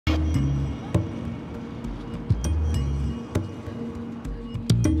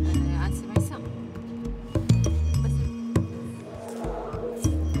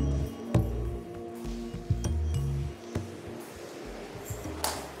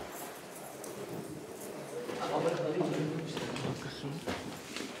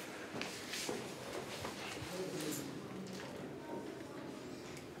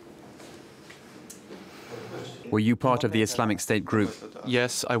you part of the Islamic State group?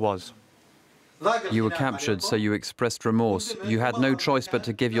 Yes, I was. You were captured, so you expressed remorse. You had no choice but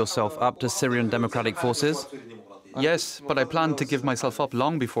to give yourself up to Syrian democratic forces? Yes, but I planned to give myself up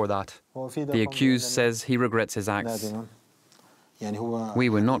long before that. The accused says he regrets his acts. We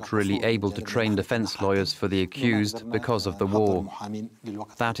were not really able to train defense lawyers for the accused because of the war.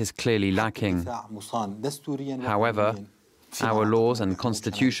 That is clearly lacking. However, our laws and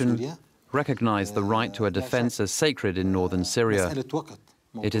constitution recognize the right to a defense as sacred in northern Syria.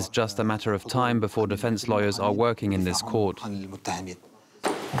 It is just a matter of time before defense lawyers are working in this court.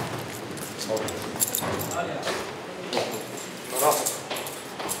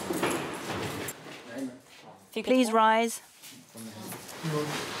 Please rise.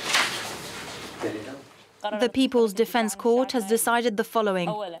 The People's Defense Court has decided the following.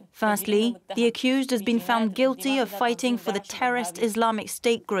 Firstly, the accused has been found guilty of fighting for the terrorist Islamic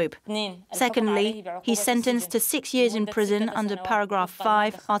State group. Secondly, he's sentenced to 6 years in prison under paragraph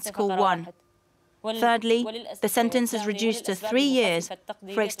 5, article 1. Thirdly, the sentence is reduced to 3 years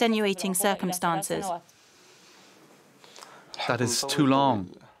for extenuating circumstances. That is too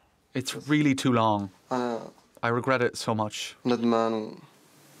long. It's really too long. I regret it so much.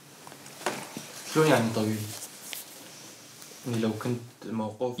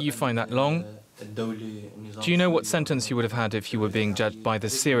 You find that long? Do you know what sentence you would have had if you were being judged by the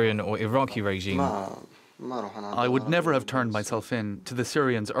Syrian or Iraqi regime? I would never have turned myself in to the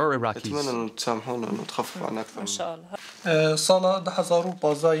Syrians or Iraqis. سالا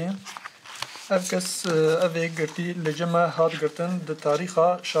 2015 افکس اوی گرتی لجمع هاد گرتن د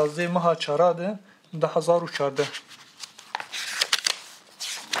تاریخا 16 ماه 4 2014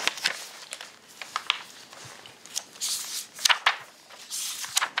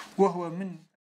 وهو من